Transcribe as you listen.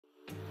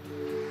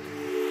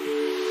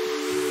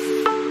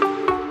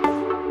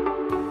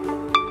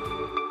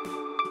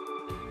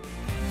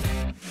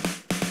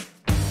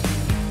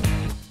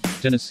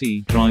Tennessee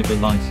driver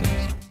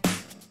license.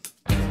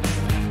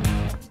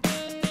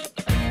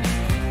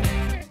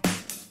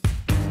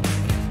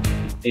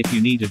 If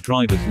you need a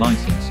driver's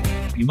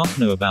license, you must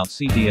know about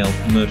CDL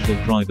commercial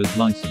driver's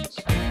license.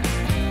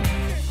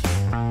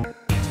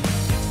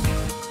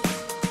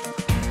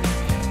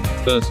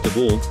 First of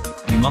all,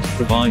 you must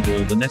provide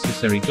all the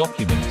necessary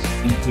documents,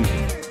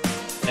 including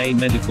a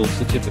medical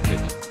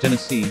certificate,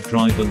 Tennessee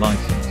driver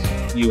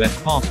license,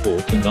 U.S.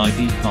 passport and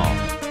ID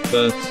card,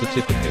 birth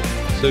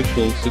certificate,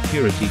 social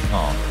security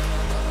card.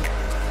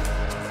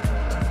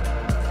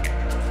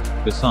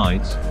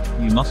 Besides,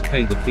 you must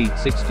pay the fee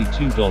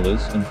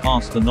 $62 and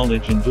pass the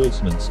knowledge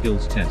endorsement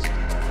skills test.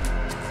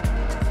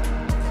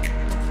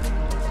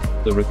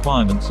 The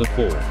requirements are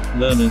for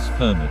learner's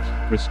permit,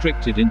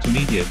 restricted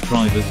intermediate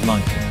driver's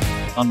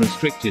license,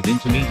 unrestricted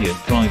intermediate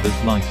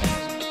driver's license.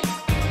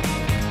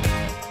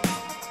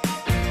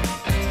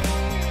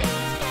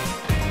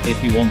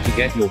 If you want to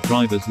get your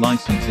driver's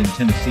license in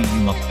Tennessee,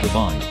 you must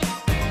provide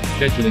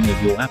scheduling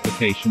of your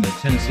application at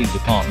Tennessee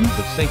Department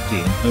of Safety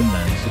and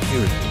Homeland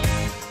Security,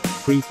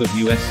 proof of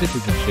U.S.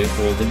 citizenship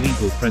or the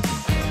legal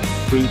presence,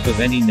 proof of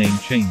any name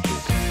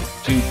changes,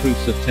 2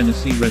 proofs of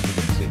Tennessee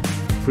residency,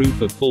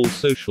 proof of full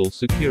social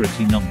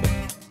security number.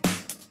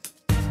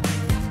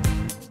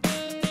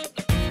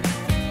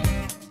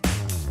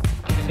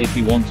 If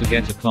you want to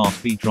get a Class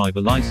B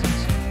driver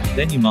license,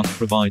 then you must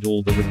provide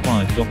all the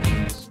required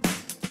documents.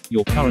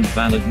 Your current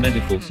valid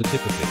medical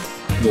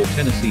certificate, your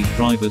Tennessee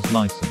driver's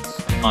license,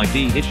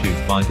 ID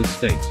issued by the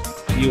state,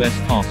 U.S.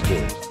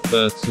 passport,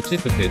 birth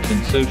certificate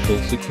and social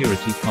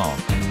security card.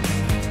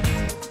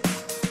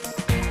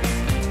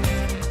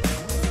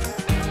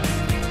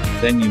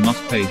 Then you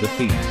must pay the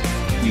fees.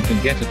 You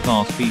can get a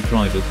Class B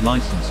driver's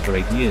license for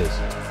 8 years.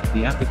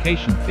 The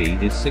application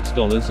fee is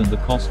 $6 and the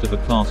cost of a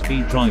Class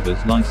B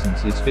driver's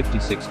license is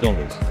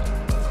 $56.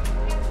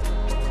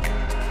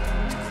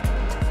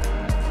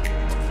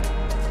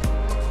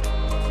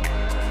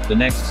 The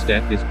next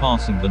step is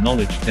passing the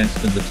knowledge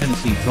test and the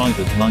Tennessee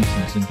driver's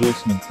license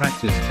endorsement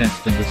practice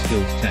test and the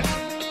skills test.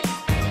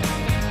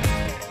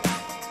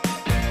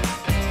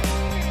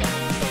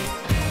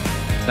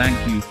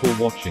 Thank you for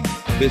watching.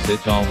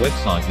 Visit our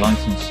website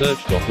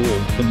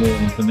licensesearch.org for more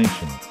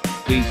information.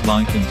 Please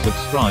like and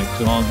subscribe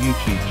to our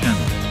YouTube channel.